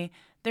conveniently,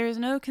 there is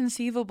no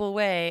conceivable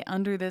way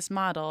under this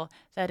model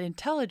that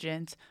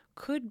intelligence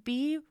could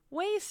be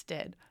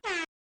wasted.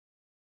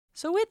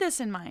 So with this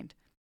in mind,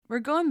 we're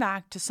going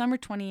back to summer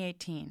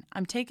 2018.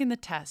 I'm taking the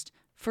test,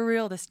 for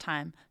real this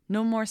time,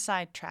 no more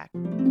sidetrack.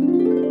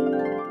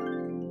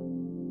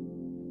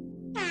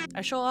 I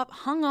show up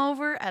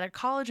hungover at a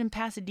college in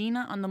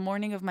Pasadena on the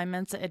morning of my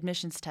Mensa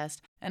admissions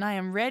test, and I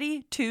am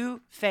ready to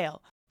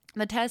fail.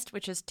 The test,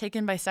 which is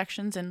taken by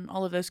sections in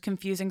all of those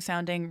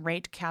confusing-sounding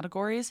rate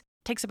categories,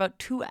 takes about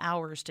 2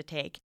 hours to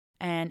take,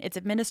 and it's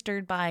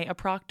administered by a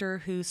proctor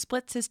who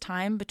splits his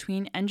time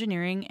between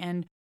engineering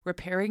and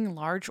repairing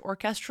large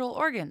orchestral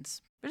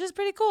organs, which is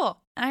pretty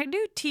cool. And I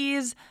do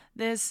tease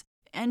this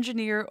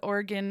engineer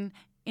organ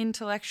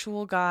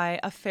intellectual guy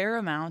a fair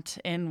amount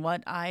in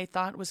what I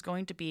thought was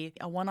going to be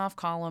a one-off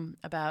column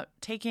about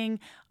taking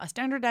a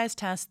standardized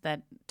test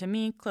that, to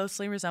me,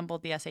 closely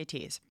resembled the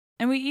SATs.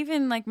 And we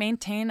even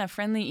maintain a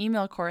friendly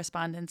email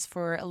correspondence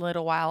for a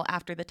little while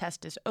after the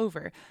test is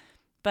over.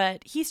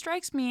 But he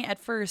strikes me at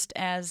first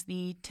as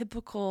the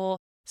typical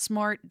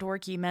smart,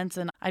 dorky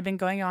Mensa I'd been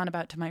going on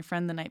about to my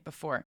friend the night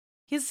before.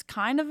 He's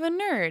kind of a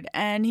nerd,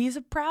 and he's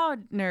a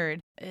proud nerd.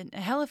 And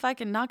hell, if I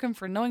can knock him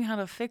for knowing how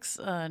to fix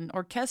an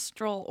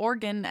orchestral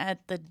organ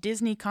at the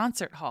Disney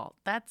concert hall,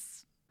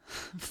 that's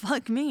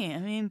fuck me. I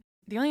mean,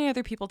 the only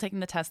other people taking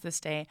the test this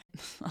day,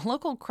 a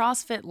local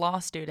CrossFit law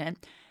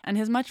student and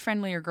his much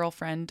friendlier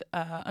girlfriend.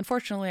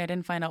 Unfortunately, I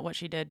didn't find out what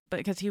she did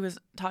because he was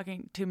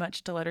talking too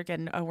much to let her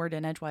get a word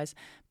in edgewise.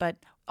 But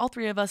All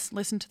three of us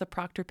listen to the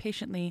proctor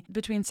patiently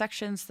between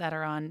sections that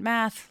are on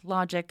math,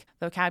 logic,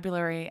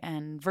 vocabulary,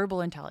 and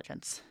verbal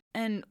intelligence.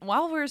 And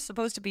while we're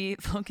supposed to be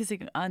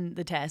focusing on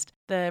the test,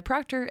 the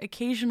proctor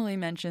occasionally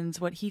mentions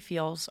what he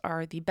feels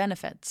are the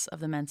benefits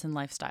of the Mensa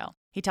lifestyle.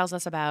 He tells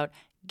us about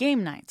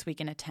game nights we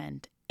can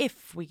attend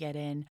if we get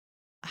in,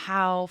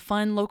 how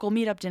fun local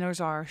meetup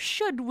dinners are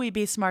should we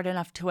be smart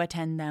enough to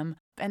attend them.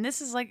 And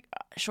this is like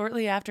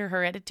shortly after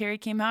Hereditary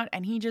came out,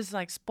 and he just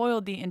like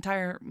spoiled the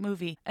entire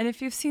movie. And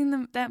if you've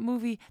seen that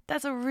movie,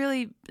 that's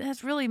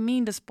really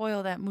mean to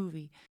spoil that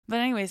movie.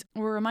 But anyways,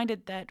 we're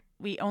reminded that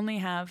we only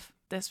have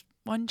this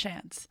one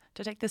chance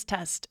to take this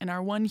test in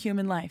our one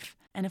human life.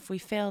 And if we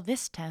fail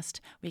this test,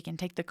 we can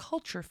take the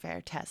culture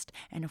fair test.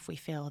 And if we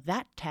fail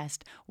that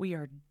test, we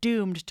are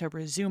doomed to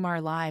resume our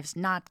lives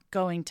not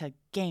going to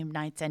game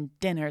nights and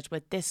dinners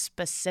with this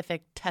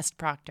specific test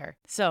proctor.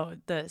 So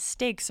the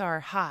stakes are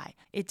high.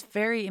 It's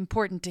very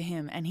important to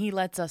him, and he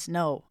lets us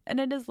know. And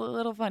it is a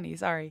little funny,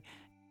 sorry.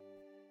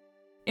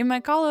 In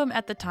my column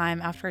at the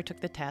time after I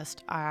took the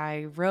test,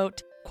 I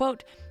wrote,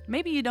 quote,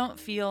 "Maybe you don't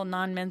feel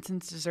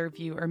non-Mensans deserve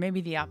you, or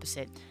maybe the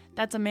opposite.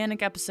 That's a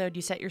manic episode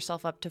you set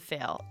yourself up to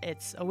fail.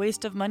 It's a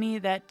waste of money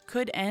that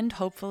could end,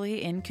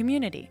 hopefully, in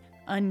community."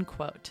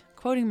 Unquote.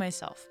 Quoting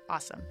myself.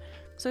 Awesome.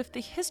 So if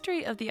the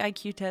history of the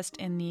IQ test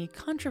and the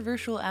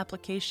controversial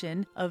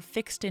application of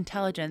fixed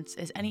intelligence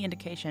is any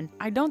indication,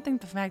 I don't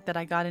think the fact that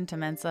I got into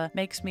Mensa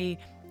makes me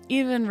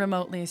even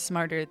remotely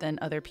smarter than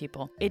other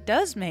people. It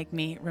does make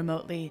me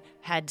remotely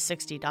had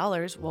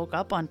 $60, woke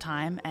up on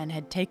time, and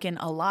had taken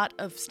a lot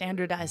of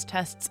standardized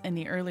tests in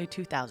the early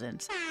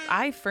 2000s.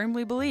 I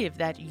firmly believe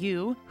that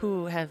you,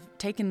 who have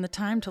taken the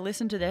time to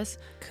listen to this,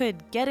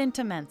 could get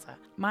into Mensa.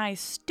 My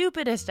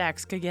stupidest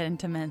ex could get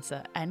into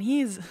Mensa, and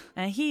he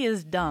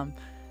is dumb.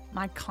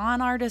 My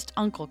con artist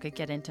uncle could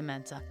get into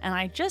Mensa, and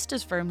I just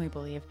as firmly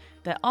believe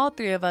that all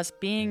three of us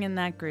being in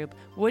that group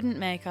wouldn't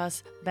make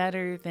us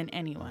better than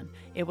anyone.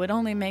 It would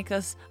only make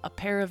us a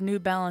pair of New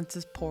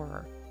Balances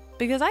poorer.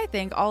 Because I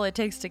think all it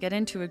takes to get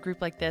into a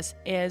group like this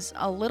is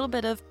a little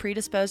bit of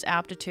predisposed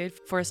aptitude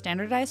for a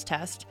standardized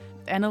test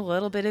and a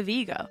little bit of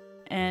ego.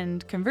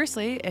 And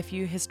conversely, if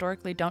you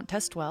historically don't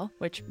test well,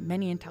 which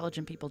many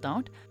intelligent people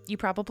don't, you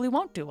probably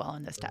won't do well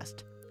in this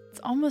test. It's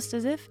almost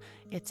as if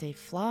it's a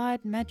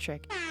flawed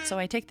metric. So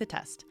I take the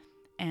test,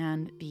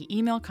 and the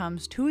email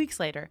comes 2 weeks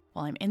later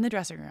while I'm in the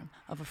dressing room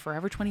of a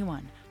Forever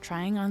 21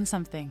 trying on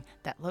something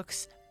that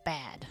looks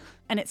bad.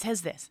 And it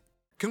says this: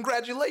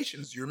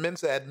 "Congratulations, your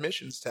Mensa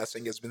admissions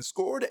testing has been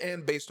scored,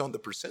 and based on the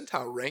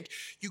percentile rank,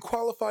 you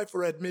qualify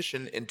for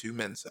admission into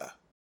Mensa."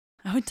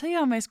 I would tell you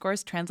how my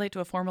scores translate to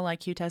a formal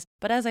IQ test,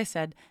 but as I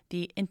said,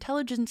 the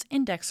intelligence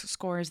index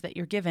scores that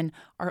you're given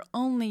are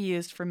only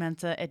used for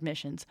Mensa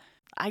admissions.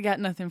 I got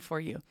nothing for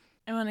you.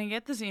 And when I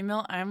get this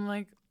email, I'm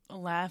like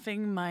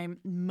laughing my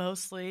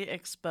mostly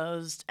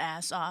exposed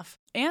ass off.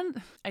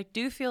 And I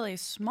do feel a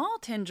small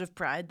tinge of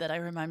pride that I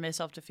remind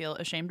myself to feel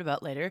ashamed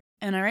about later.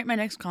 And I write my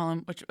next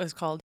column, which was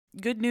called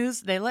 "Good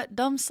News, They Let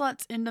Dumb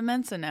Sluts into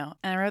Mensa Now."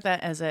 And I wrote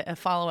that as a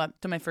follow-up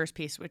to my first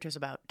piece, which was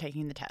about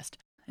taking the test.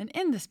 And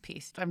in this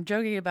piece, I'm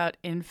joking about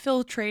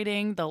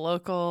infiltrating the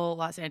local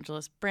Los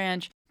Angeles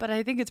branch, but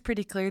I think it's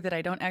pretty clear that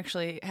I don't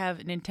actually have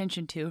an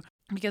intention to,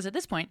 because at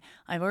this point,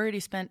 I've already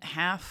spent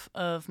half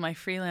of my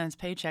freelance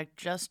paycheck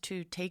just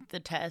to take the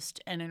test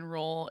and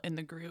enroll in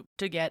the group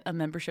to get a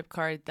membership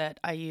card that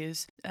I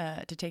use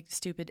to take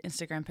stupid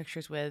Instagram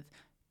pictures with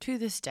to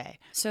this day.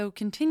 So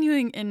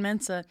continuing in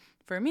Mensa,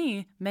 for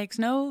me, makes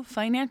no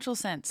financial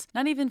sense.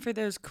 Not even for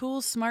those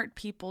cool, smart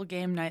people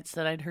game nights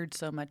that I'd heard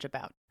so much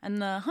about.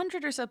 And the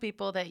 100 or so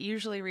people that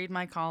usually read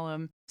my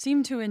column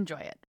seem to enjoy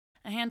it.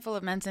 A handful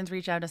of Mensans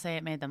reach out to say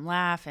it made them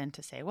laugh and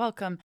to say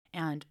welcome,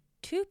 and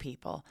 2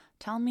 people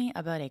tell me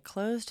about a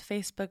closed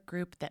Facebook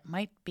group that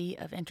might be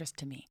of interest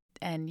to me.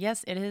 And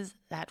yes, it is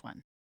that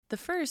one. The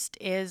first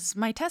is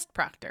my test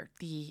proctor,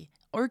 the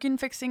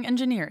organ-fixing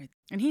engineer,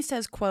 and he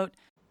says, quote,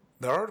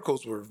 "The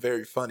articles were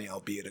very funny,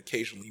 albeit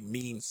occasionally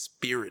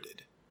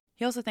mean-spirited."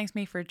 He also thanks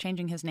me for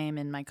changing his name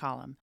in my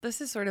column. This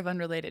is sort of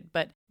unrelated,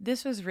 but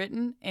this was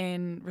written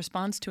in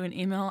response to an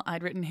email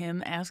I'd written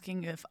him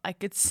asking if I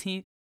could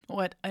see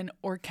what an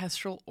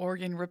orchestral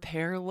organ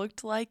repair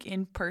looked like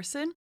in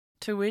person,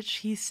 to which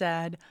he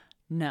said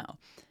no.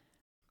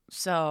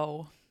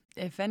 So,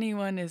 if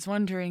anyone is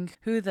wondering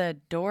who the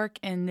dork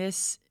in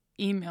this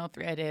email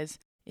thread is,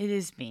 it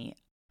is me.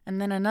 And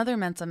then another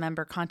Mensa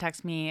member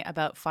contacts me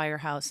about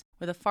Firehouse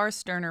with a far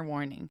sterner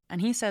warning,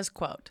 and he says,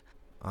 quote,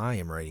 I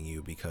am writing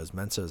you because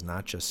Mensa is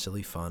not just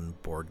silly fun,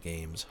 board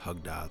games,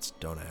 hug dots,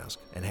 don't ask,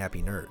 and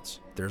happy nerds.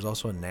 There's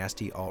also a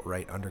nasty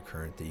alt-right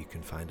undercurrent that you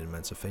can find in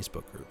Mensa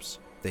Facebook groups.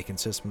 They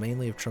consist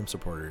mainly of Trump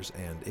supporters,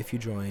 and if you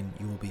join,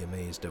 you will be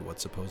amazed at what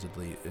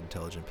supposedly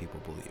intelligent people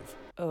believe.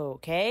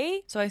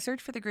 Okay. So I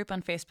search for the group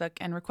on Facebook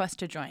and request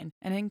to join.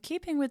 And in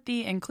keeping with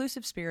the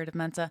inclusive spirit of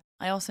Mensa,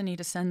 I also need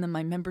to send them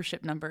my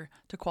membership number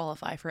to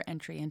qualify for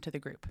entry into the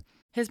group.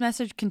 His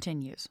message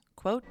continues,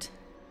 quote,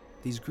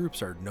 These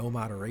groups are no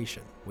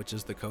moderation, which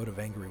is the code of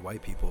angry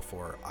white people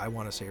for I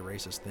want to say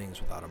racist things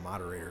without a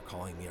moderator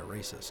calling me a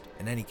racist.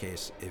 In any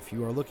case, if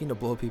you are looking to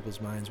blow people's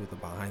minds with a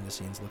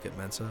behind-the-scenes look at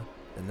Mensa,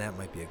 then that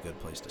might be a good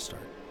place to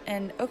start.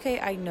 And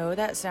okay, I know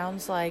that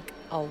sounds like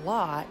a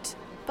lot,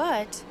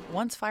 but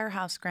once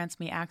Firehouse grants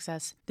me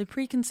access, the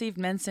preconceived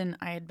Mensa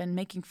I had been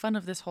making fun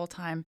of this whole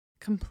time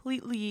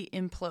completely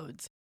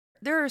implodes.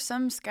 There are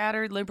some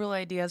scattered liberal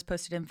ideas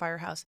posted in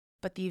Firehouse,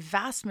 but the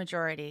vast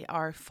majority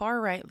are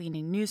far-right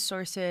leaning news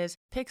sources,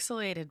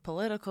 pixelated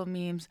political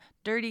memes,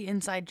 dirty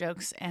inside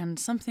jokes, and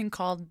something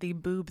called the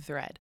boob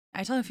thread.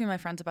 I tell a few of my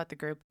friends about the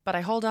group, but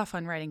I hold off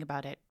on writing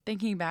about it,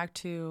 thinking back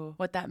to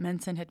what that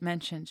Mensa had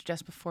mentioned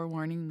just before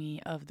warning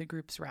me of the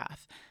group's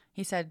wrath.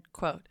 He said,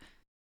 quote,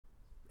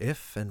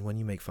 If and when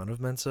you make fun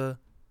of Mensa,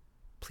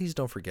 please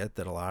don't forget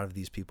that a lot of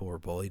these people were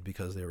bullied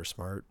because they were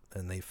smart,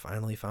 and they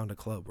finally found a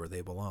club where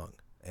they belong,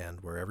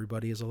 and where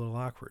everybody is a little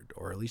awkward,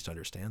 or at least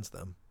understands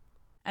them.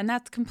 And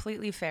that's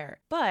completely fair.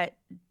 But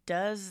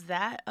does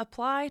that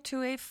apply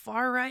to a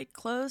far-right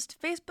closed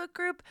Facebook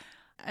group?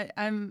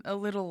 I'm a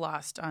little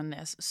lost on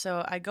this.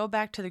 So I go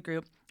back to the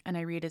group and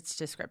I read its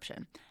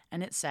description.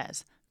 And it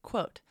says,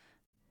 quote,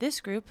 this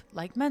group,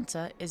 like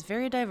Mensa, is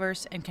very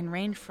diverse and can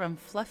range from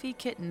fluffy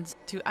kittens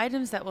to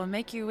items that will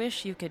make you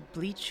wish you could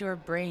bleach your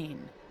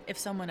brain. If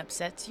someone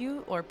upsets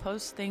you or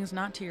posts things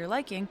not to your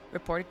liking,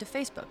 report it to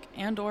Facebook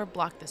and or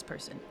block this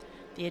person.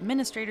 The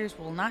administrators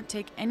will not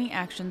take any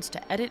actions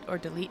to edit or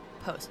delete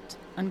posts,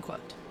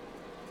 unquote.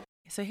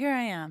 So here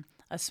I am,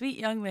 a sweet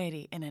young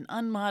lady in an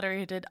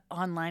unmoderated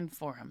online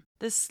forum.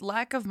 This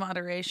lack of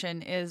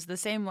moderation is the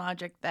same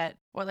logic that,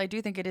 while I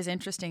do think it is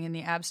interesting in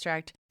the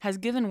abstract, has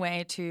given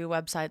way to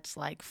websites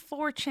like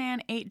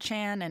 4chan,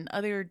 8chan, and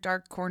other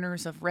dark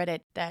corners of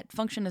Reddit that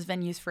function as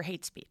venues for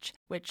hate speech,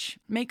 which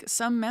make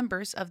some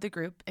members of the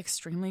group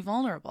extremely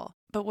vulnerable.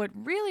 But what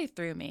really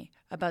threw me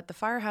about the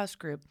Firehouse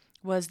group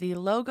was the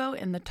logo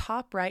in the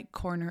top right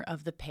corner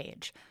of the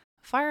page.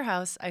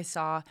 Firehouse, I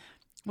saw,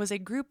 was a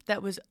group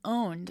that was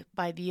owned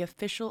by the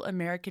official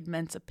American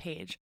Mensa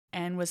page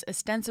and was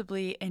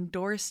ostensibly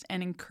endorsed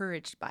and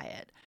encouraged by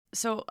it.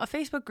 So a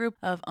Facebook group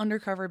of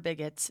undercover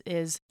bigots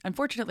is,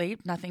 unfortunately,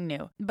 nothing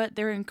new, but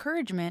their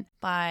encouragement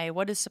by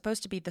what is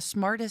supposed to be the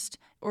smartest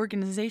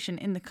organization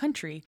in the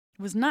country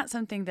was not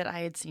something that I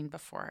had seen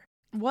before.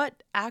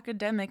 What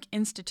academic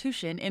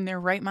institution in their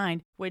right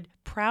mind would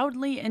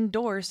proudly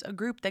endorse a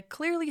group that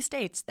clearly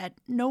states that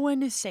no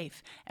one is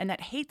safe and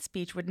that hate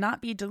speech would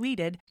not be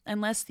deleted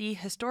unless the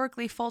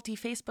historically faulty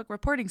Facebook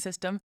reporting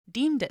system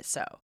deemed it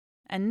so?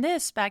 And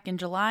this, back in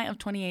July of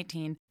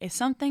 2018, is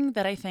something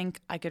that I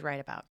think I could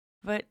write about.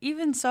 But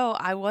even so,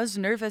 I was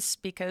nervous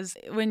because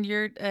when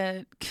you're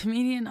a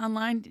comedian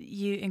online,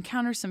 you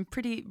encounter some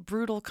pretty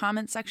brutal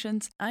comment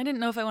sections. I didn't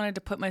know if I wanted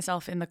to put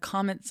myself in the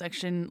comment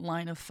section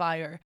line of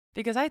fire,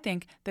 because I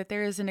think that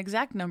there is an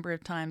exact number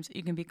of times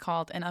you can be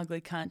called an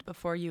ugly cunt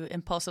before you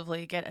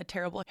impulsively get a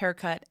terrible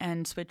haircut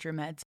and switch your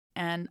meds.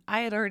 And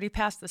I had already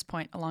passed this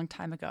point a long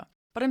time ago.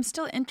 But I'm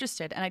still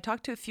interested, and I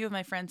talked to a few of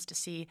my friends to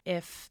see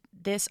if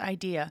this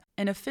idea,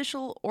 an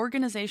official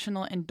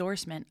organizational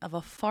endorsement of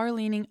a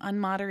far-leaning,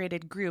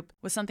 unmoderated group,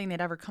 was something they'd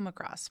ever come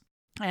across,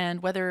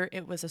 and whether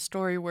it was a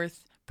story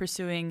worth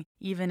pursuing,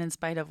 even in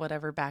spite of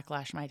whatever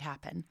backlash might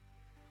happen.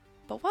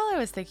 But while I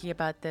was thinking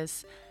about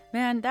this,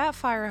 man, that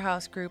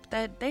Firehouse group,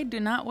 that they do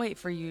not wait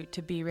for you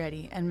to be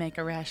ready and make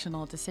a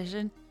rational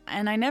decision.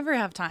 And I never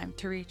have time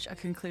to reach a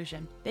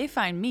conclusion. They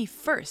find me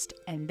first,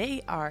 and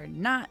they are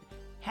not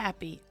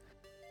happy.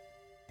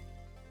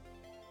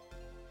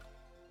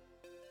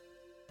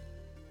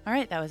 All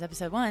right, that was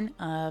episode 1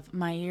 of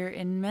My Year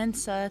in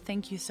Mensa.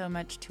 Thank you so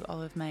much to all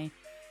of my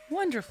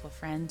wonderful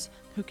friends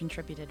who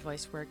contributed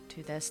voice work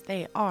to this.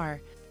 They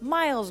are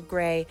Miles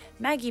Gray,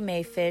 Maggie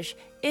Mayfish,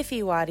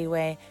 Iffy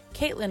Wadiway,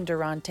 Caitlin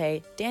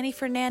Durante, Danny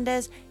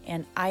Fernandez,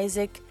 and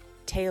Isaac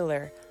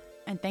Taylor.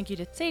 And thank you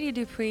to Sadie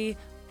Dupree,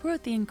 who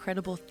wrote the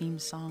incredible theme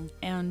song,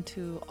 and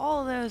to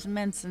all those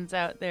Mensans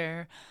out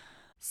there.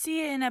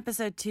 See you in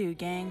episode 2,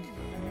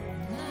 gang.